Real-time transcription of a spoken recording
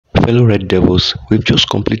fellow Red Devils, we've just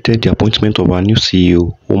completed the appointment of our new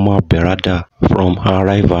CEO, Omar Berrada, from our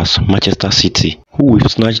rivals, Manchester City, who we've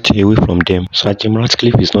snatched away from them. Sir Jim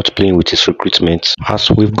Ratcliffe is not playing with his recruitment, as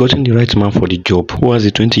we've gotten the right man for the job, who has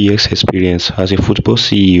a 20 years experience as a football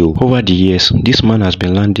CEO. Over the years, this man has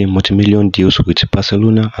been landing multi-million deals with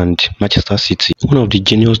Barcelona and Manchester City. One of the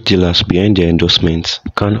genius dealers behind their endorsements,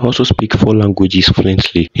 can also speak 4 languages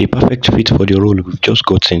fluently, a perfect fit for the role we've just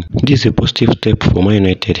gotten. This is a positive step for Man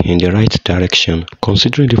United in the right direction,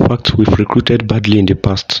 considering the fact we've recruited badly in the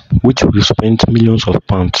past, which we've spent millions of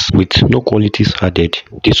pounds with no qualities added.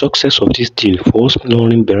 The success of this deal for us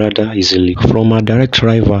luring Berrada easily from our direct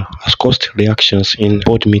rival has caused reactions in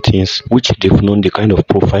board meetings, which they've known the kind of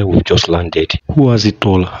profile we've just landed. Who has it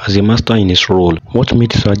all as a master in his role? What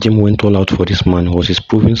made Sir Jim went all out for this man was his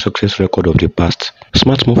proven success record of the past.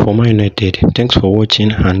 Smart move for Man United. Thanks for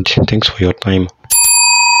watching and thanks for your time.